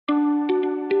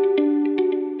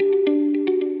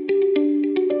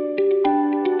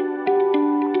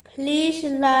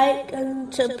like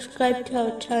and subscribe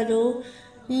to our channel.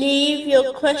 Leave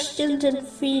your questions and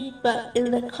feedback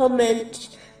in the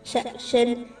comments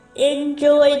section.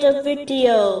 Enjoy the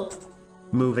video.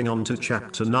 Moving on to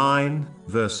chapter 9,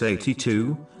 verse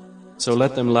 82. So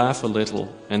let them laugh a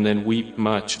little, and then weep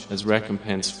much as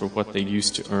recompense for what they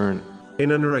used to earn.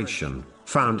 In a narration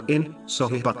found in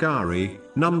Sahih Bukhari,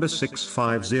 number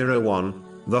 6501,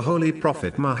 the Holy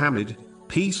Prophet Muhammad,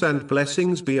 peace and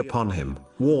blessings be upon him,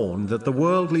 warned that the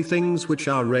worldly things which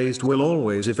are raised will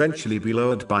always eventually be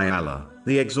lowered by Allah,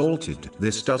 the Exalted.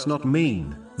 This does not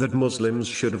mean that Muslims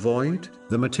should avoid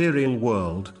the material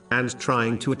world and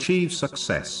trying to achieve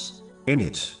success in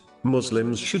it.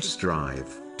 Muslims should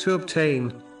strive to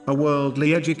obtain a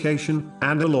worldly education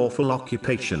and a lawful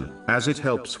occupation, as it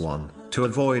helps one to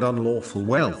avoid unlawful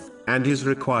wealth, and is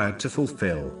required to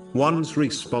fulfill one's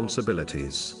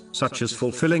responsibilities, such as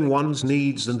fulfilling one's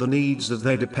needs and the needs of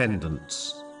their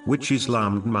dependents, which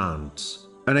Islam demands.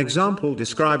 An example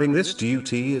describing this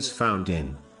duty is found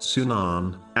in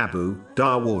Sunan Abu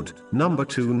Dawood, number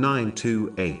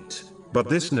 2928. But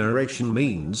this narration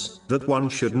means that one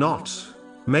should not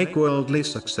make worldly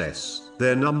success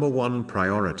their number one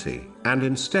priority, and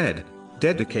instead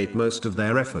dedicate most of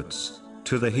their efforts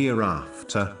to the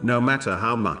hereafter. No matter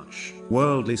how much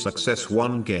worldly success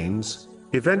one gains,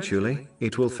 eventually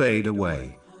it will fade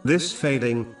away. This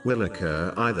fading will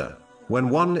occur either when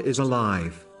one is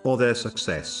alive, or their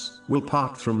success will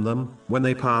part from them when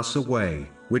they pass away,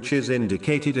 which is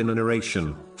indicated in a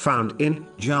narration found in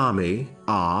Jami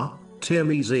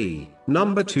Tirmizi,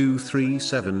 number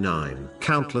 2379.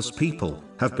 Countless people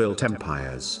have built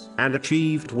empires and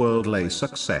achieved worldly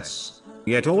success,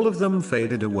 yet all of them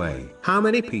faded away. How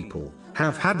many people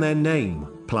have had their name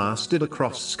plastered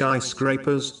across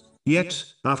skyscrapers, yet,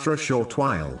 after a short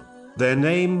while, their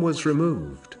name was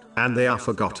removed, and they are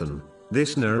forgotten?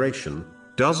 This narration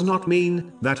does not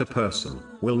mean that a person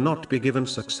will not be given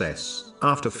success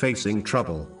after facing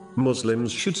trouble.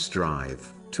 Muslims should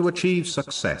strive to achieve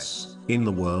success in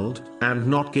the world and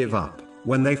not give up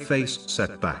when they face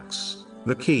setbacks.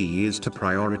 The key is to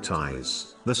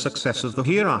prioritize the success of the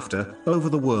hereafter over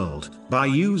the world by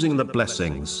using the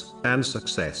blessings and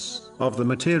success of the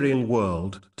material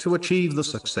world to achieve the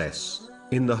success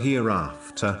in the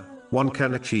hereafter. One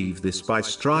can achieve this by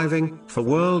striving for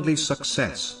worldly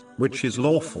success, which is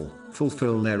lawful,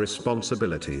 fulfill their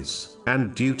responsibilities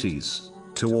and duties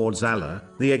towards Allah,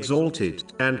 the Exalted,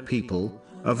 and people,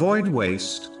 avoid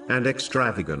waste and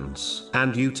extravagance,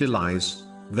 and utilize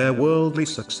their worldly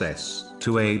success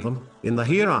to aid them in the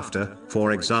hereafter,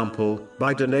 for example,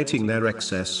 by donating their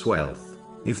excess wealth.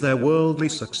 If their worldly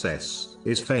success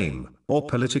is fame or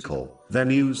political,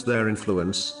 then use their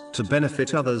influence to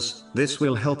benefit others. This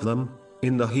will help them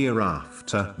in the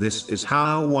hereafter. This is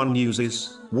how one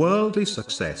uses worldly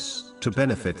success to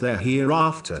benefit their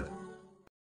hereafter.